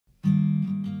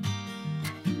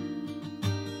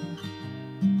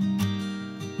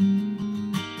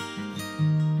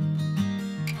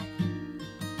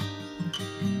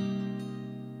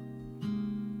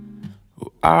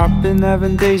I've been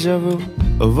having deja vu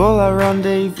of all our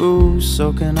rendezvous,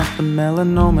 soaking up the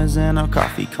melanomas in our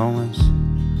coffee cones,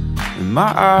 and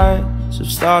my eyes have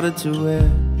started to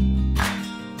wear.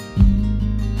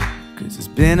 Cause it's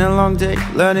been a long day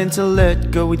learning to let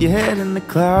go with your head in the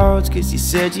clouds. Cause you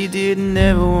said you didn't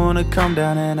ever want to come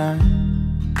down at night,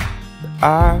 but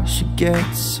I should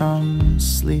get some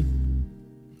sleep.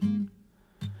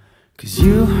 Cause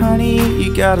you, honey,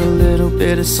 you got a little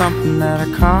bit of something that I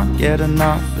can't get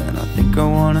enough. And I think I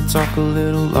wanna talk a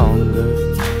little longer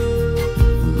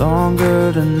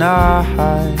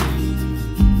tonight.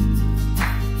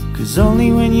 Cause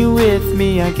only when you're with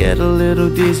me I get a little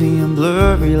dizzy and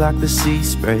blurry, like the sea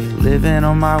spray living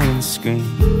on my windscreen.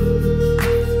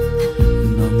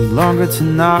 And love me longer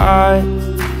tonight,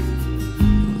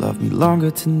 love me longer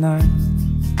tonight.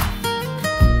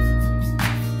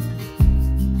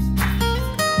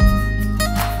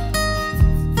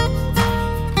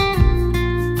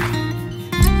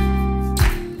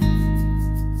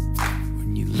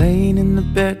 Laying in the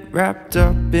bed, wrapped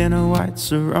up in a white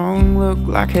sarong, looked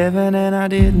like heaven, and I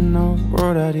didn't know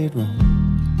what I did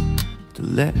wrong to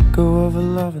let go of a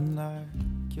loving like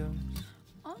yours.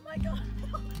 Oh my God.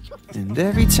 And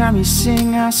every time you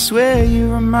sing, I swear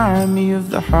you remind me of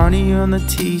the honey on the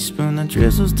teaspoon that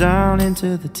drizzles down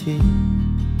into the tea.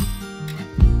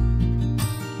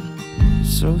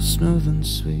 So smooth and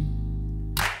sweet.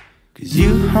 Cause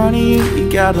you, honey, you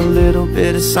got a little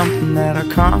bit of something that I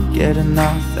can't get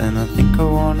enough. And I think I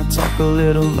wanna talk a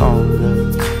little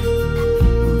longer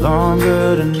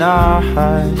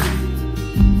tonight.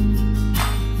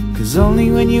 Cause only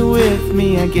when you're with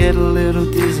me I get a little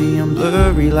dizzy and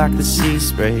blurry, like the sea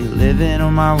spray living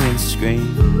on my windscreen.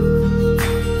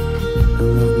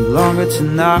 And love me longer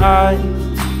tonight,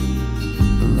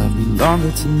 love me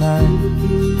longer tonight.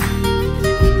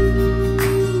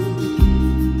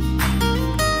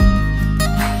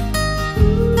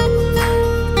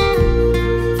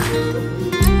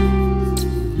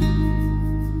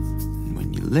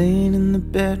 Laying in the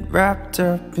bed, wrapped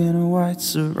up in a white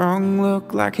sarong,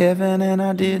 looked like heaven, and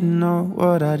I didn't know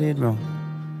what I did wrong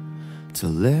to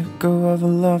let go of a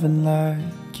loving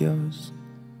like yours.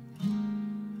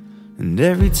 And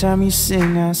every time you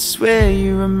sing, I swear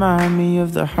you remind me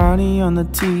of the honey on the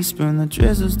teaspoon that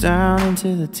drizzles down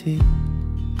into the tea.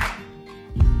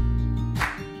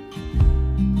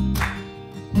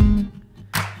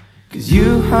 Cause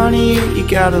you, honey, you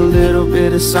got a little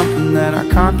bit of something that I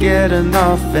can't get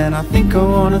enough. And I think I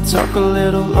wanna talk a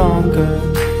little longer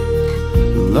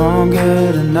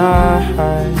tonight.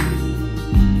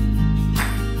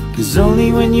 Cause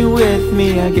only when you're with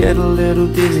me I get a little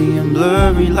dizzy and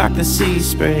blurry, like the sea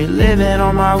spray living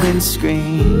on my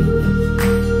windscreen.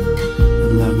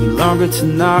 And love me longer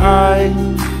tonight,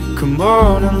 come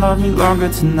on and love me longer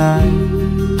tonight.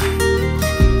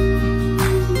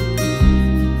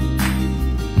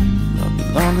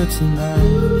 Longer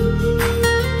tonight.